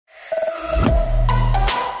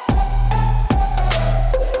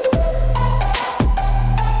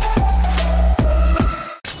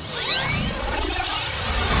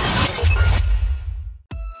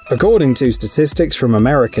According to statistics from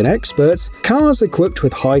American experts, cars equipped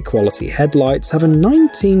with high-quality headlights have a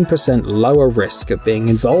 19% lower risk of being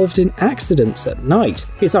involved in accidents at night.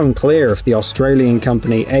 It's unclear if the Australian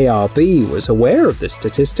company ARB was aware of this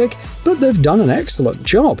statistic, but they've done an excellent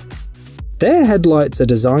job. Their headlights are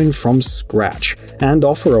designed from scratch and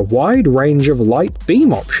offer a wide range of light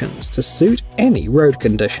beam options to suit any road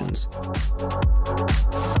conditions.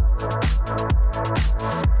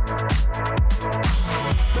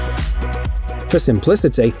 For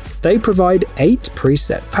simplicity, they provide 8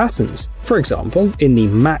 preset patterns. For example, in the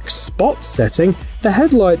max spot setting, the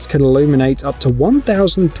headlights can illuminate up to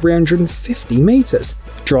 1,350 meters.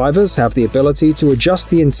 Drivers have the ability to adjust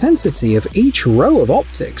the intensity of each row of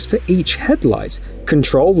optics for each headlight,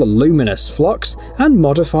 control the luminous flux, and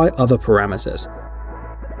modify other parameters.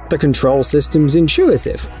 The control system's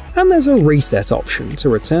intuitive, and there's a reset option to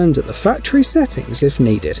return to the factory settings if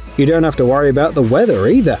needed. You don't have to worry about the weather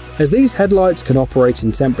either, as these headlights can operate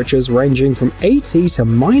in temperatures ranging from 80 to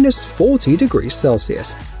 -40 degrees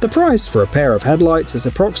Celsius. The price for a pair of headlights is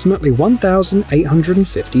approximately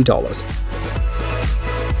 $1,850.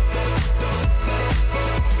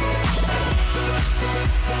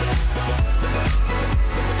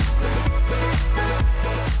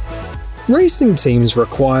 Racing teams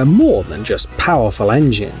require more than just powerful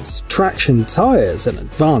engines, traction tires, and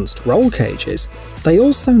advanced roll cages. They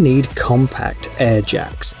also need compact air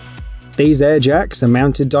jacks. These air jacks are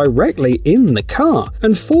mounted directly in the car,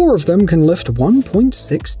 and 4 of them can lift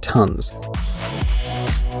 1.6 tons.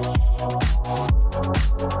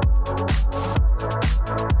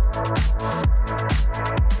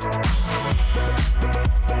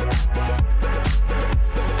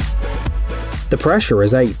 The pressure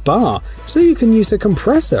is 8 bar, so you can use a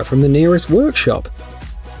compressor from the nearest workshop.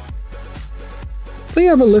 They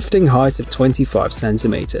have a lifting height of 25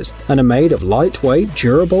 centimeters and are made of lightweight,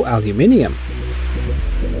 durable aluminium.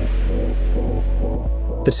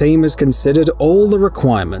 The team has considered all the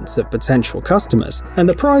requirements of potential customers, and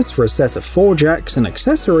the price for a set of 4 jacks and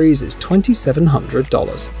accessories is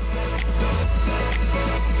 $2,700.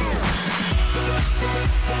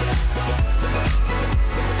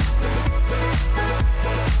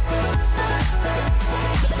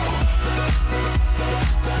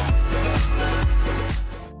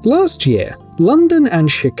 Last year, London and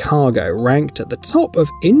Chicago ranked at the top of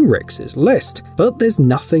INRIX's list, but there's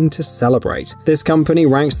nothing to celebrate. This company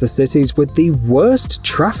ranks the cities with the worst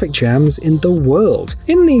traffic jams in the world.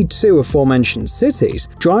 In the 2 aforementioned cities,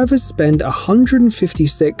 drivers spend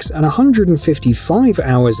 156 and 155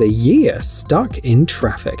 hours a year stuck in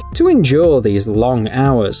traffic. To endure these long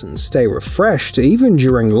hours and stay refreshed even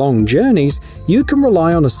during long journeys, you can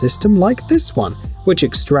rely on a system like this one, which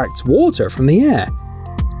extracts water from the air.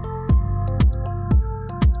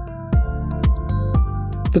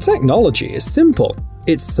 The technology is simple.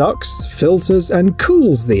 It sucks, filters, and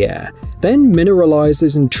cools the air, then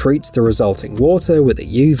mineralizes and treats the resulting water with a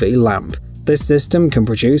UV lamp. This system can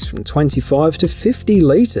produce from 25 to 50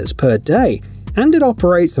 liters per day, and it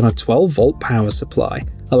operates on a 12-volt power supply,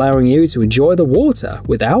 allowing you to enjoy the water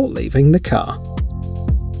without leaving the car.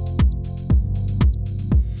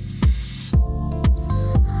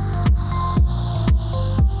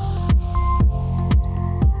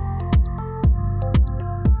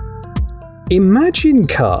 Imagine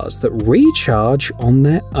cars that recharge on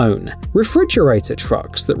their own, refrigerator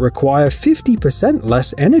trucks that require 50%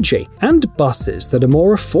 less energy, and buses that are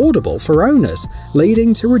more affordable for owners,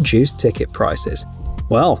 leading to reduced ticket prices.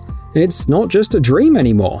 Well, it's not just a dream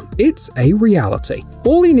anymore, it's a reality.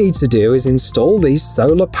 All you need to do is install these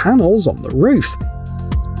solar panels on the roof.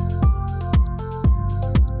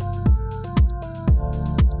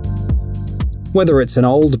 Whether it's an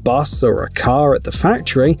old bus or a car at the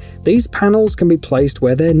factory, these panels can be placed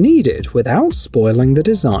where they're needed without spoiling the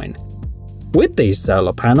design. With these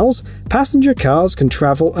solar panels, passenger cars can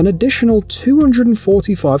travel an additional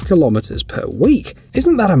 245 kilometers per week.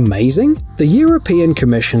 Isn't that amazing? The European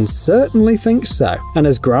Commission certainly thinks so, and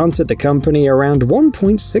has granted the company around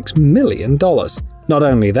 $1.6 million. Not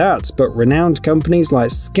only that, but renowned companies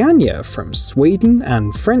like Scania from Sweden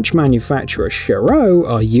and French manufacturer Chero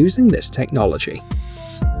are using this technology.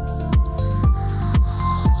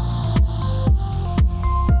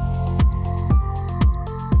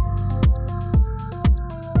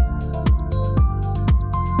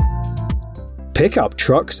 Pickup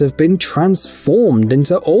trucks have been transformed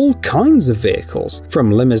into all kinds of vehicles, from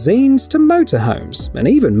limousines to motorhomes, and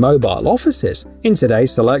even mobile offices. In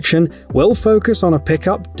today's selection, we'll focus on a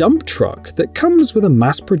pickup dump truck that comes with a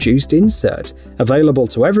mass-produced insert, available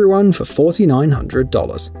to everyone for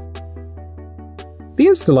 $4,900. The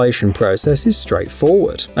installation process is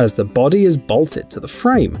straightforward, as the body is bolted to the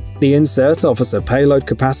frame. The insert offers a payload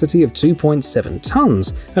capacity of 2.7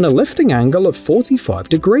 tons and a lifting angle of 45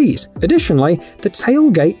 degrees. Additionally, the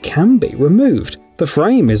tailgate can be removed. The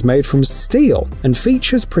frame is made from steel and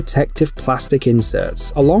features protective plastic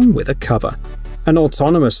inserts along with a cover. An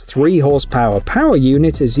autonomous 3-horsepower power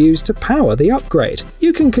unit is used to power the upgrade.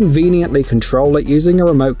 You can conveniently control it using a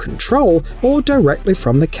remote control or directly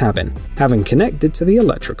from the cabin, having connected to the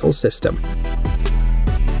electrical system.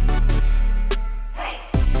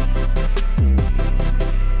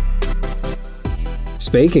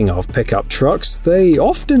 Speaking of pickup trucks, they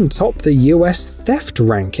often top the US theft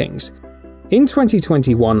rankings. In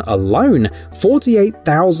 2021 alone,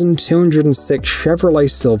 48,206 Chevrolet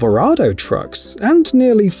Silverado trucks and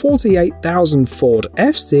nearly 48,000 Ford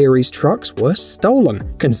F-Series trucks were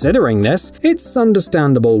stolen. Considering this, it's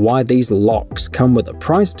understandable why these locks come with a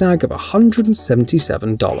price tag of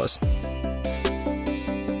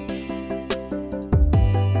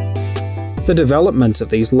 $177. The development of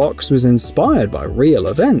these locks was inspired by real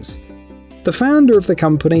events. The founder of the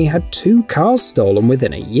company had 2 cars stolen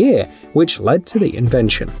within a year, which led to the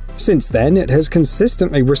invention. Since then, it has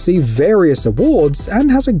consistently received various awards and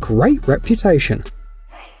has a great reputation.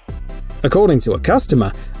 According to a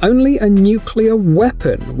customer, only a nuclear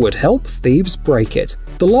weapon would help thieves break it.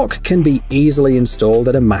 The lock can be easily installed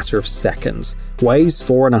in a matter of seconds, weighs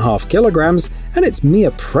 4.5 kilograms, and its mere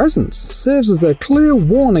presence serves as a clear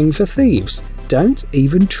warning for thieves. Don't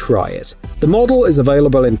even try it. The model is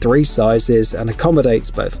available in 3 sizes and accommodates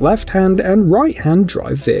both left-hand and right-hand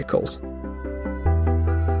drive vehicles.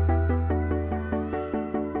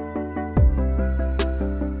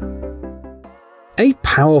 A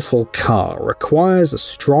powerful car requires a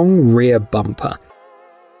strong rear bumper.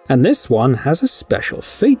 And this one has a special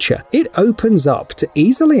feature. It opens up to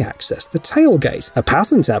easily access the tailgate. A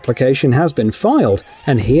patent application has been filed,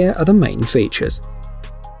 and here are the main features.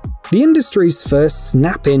 The industry's first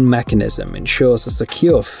snap-in mechanism ensures a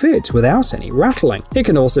secure fit without any rattling. It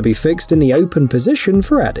can also be fixed in the open position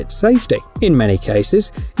for added safety. In many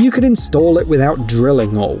cases, you can install it without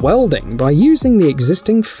drilling or welding by using the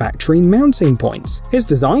existing factory mounting points. It's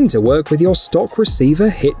designed to work with your stock receiver,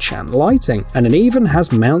 hitch, and lighting, and it even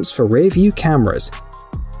has mounts for rear-view cameras.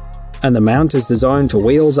 And the mount is designed for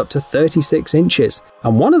wheels up to 36 inches,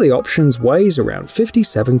 and one of the options weighs around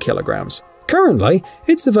 57 kilograms. Currently,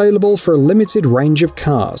 it's available for a limited range of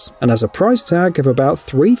cars and has a price tag of about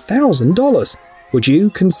 $3,000. Would you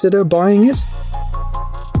consider buying it?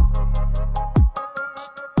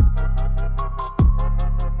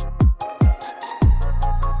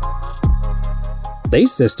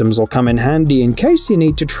 These systems will come in handy in case you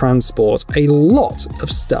need to transport a lot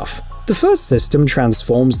of stuff. The first system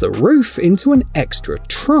transforms the roof into an extra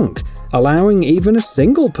trunk, allowing even a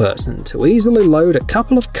single person to easily load a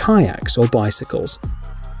couple of kayaks or bicycles.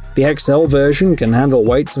 The XL version can handle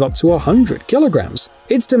weights of up to 100 kilograms.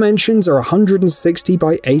 Its dimensions are 160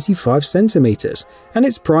 by 85 centimeters, and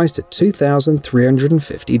it's priced at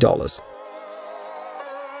 $2,350.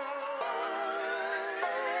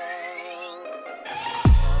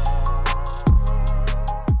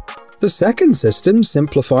 The second system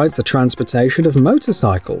simplifies the transportation of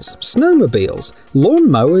motorcycles, snowmobiles,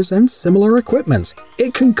 lawnmowers, and similar equipment.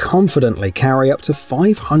 It can confidently carry up to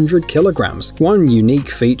 500 kilograms. One unique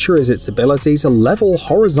feature is its ability to level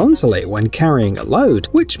horizontally when carrying a load,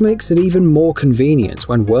 which makes it even more convenient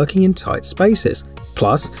when working in tight spaces.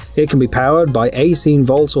 Plus, it can be powered by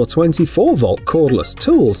 18-volt or 24-volt cordless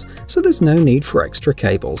tools, so there's no need for extra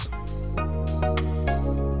cables.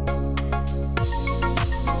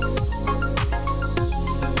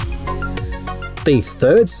 The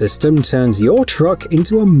third system turns your truck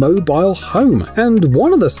into a mobile home, and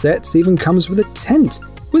one of the sets even comes with a tent.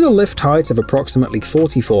 With a lift height of approximately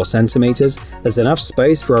 44 centimeters, there's enough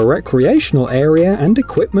space for a recreational area and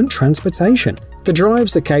equipment transportation. The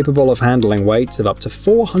drives are capable of handling weights of up to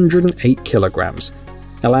 408 kilograms,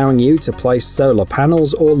 allowing you to place solar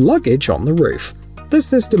panels or luggage on the roof. This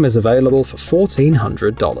system is available for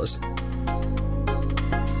 $1,400.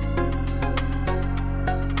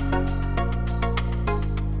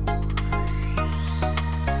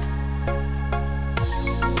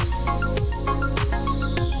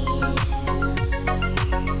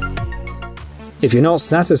 If you're not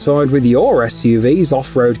satisfied with your SUV's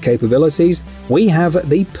off-road capabilities, we have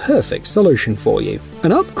the perfect solution for you. An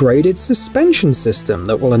upgraded suspension system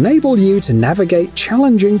that will enable you to navigate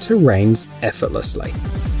challenging terrains effortlessly.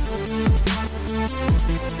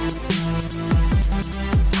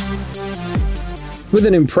 With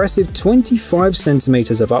an impressive 25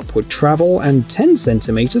 centimeters of upward travel and 10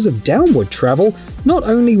 centimeters of downward travel, not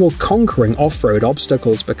only will conquering off-road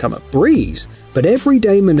obstacles become a breeze, but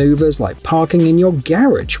everyday maneuvers like parking in your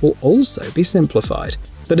garage will also be simplified.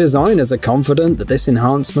 The designers are confident that this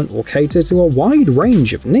enhancement will cater to a wide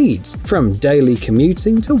range of needs, from daily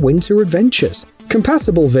commuting to winter adventures.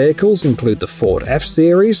 Compatible vehicles include the Ford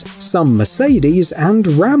F-Series, some Mercedes and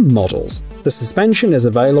Ram models. The suspension is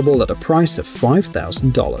available at a price of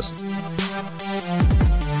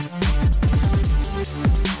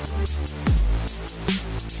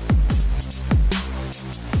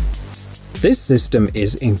 $5,000. This system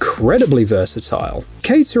is incredibly versatile,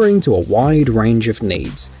 catering to a wide range of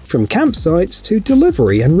needs, from campsites to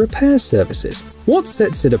delivery and repair services. What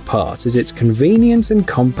sets it apart is its convenient and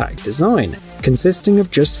compact design, consisting of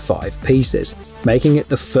just 5 pieces, making it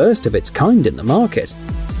the first of its kind in the market.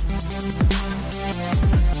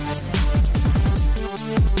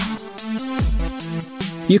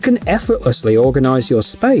 You can effortlessly organize your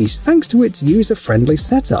space thanks to its user-friendly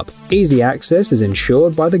setup. Easy access is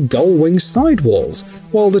ensured by the gull-wing sidewalls,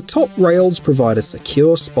 while the top rails provide a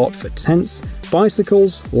secure spot for tents,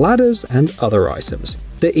 bicycles, ladders, and other items.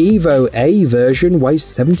 The Evo A version weighs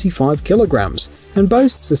 75 kilograms and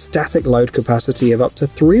boasts a static load capacity of up to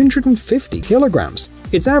 350 kilograms.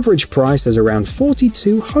 Its average price is around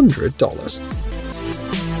 $4,200.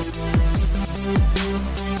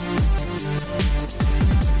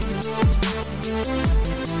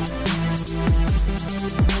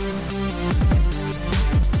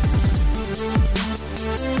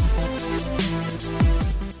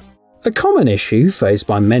 A common issue faced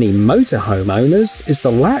by many motorhome owners is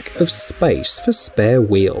the lack of space for spare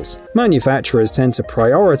wheels. Manufacturers tend to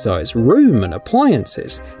prioritize room and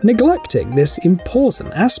appliances, neglecting this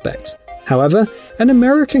important aspect. However, an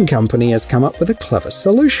American company has come up with a clever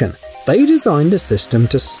solution. They designed a system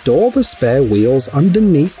to store the spare wheels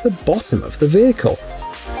underneath the bottom of the vehicle.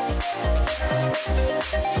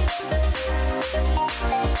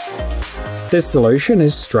 This solution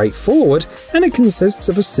is straightforward, and it consists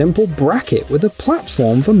of a simple bracket with a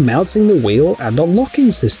platform for mounting the wheel and a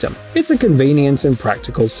locking system. It's a convenient and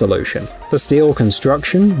practical solution. The steel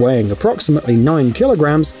construction, weighing approximately 9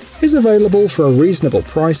 kilograms, is available for a reasonable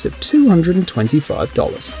price of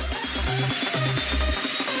 $225.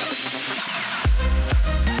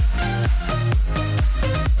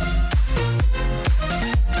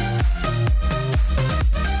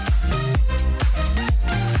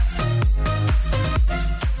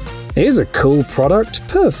 Here's a cool product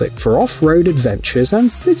perfect for off-road adventures and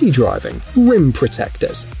city driving: rim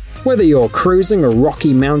protectors. Whether you're cruising a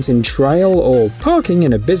rocky mountain trail or parking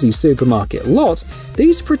in a busy supermarket lot,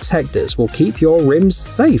 these protectors will keep your rims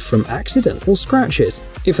safe from accidental scratches.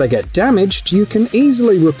 If they get damaged, you can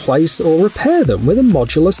easily replace or repair them with a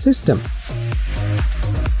modular system.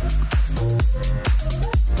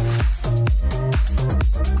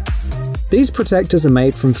 These protectors are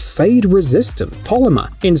made from fade-resistant polymer.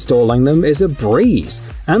 Installing them is a breeze,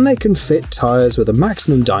 and they can fit tires with a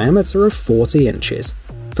maximum diameter of 40 inches.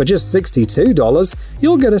 For just $62,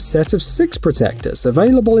 you'll get a set of 6 protectors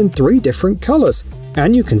available in 3 different colors,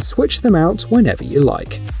 and you can switch them out whenever you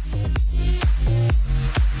like.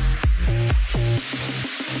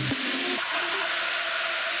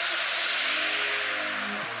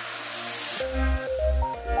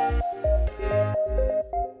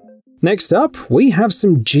 Next up, we have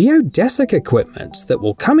some geodesic equipment that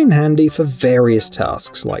will come in handy for various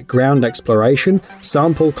tasks like ground exploration,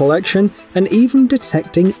 sample collection, and even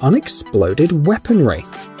detecting unexploded weaponry.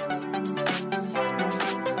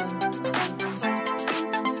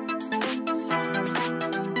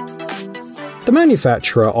 The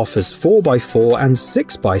manufacturer offers 4x4 and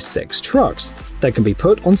 6x6 trucks that can be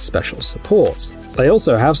put on special supports. They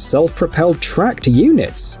also have self-propelled tracked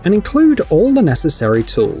units and include all the necessary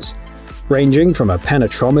tools, ranging from a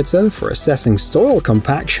penetrometer for assessing soil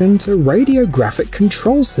compaction to radiographic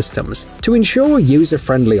control systems. To ensure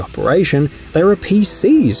user-friendly operation, there are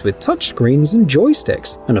PCs with touchscreens and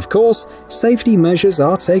joysticks, and of course, safety measures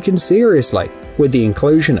are taken seriously, with the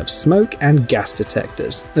inclusion of smoke and gas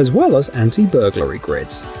detectors, as well as anti-burglary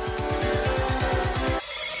grids.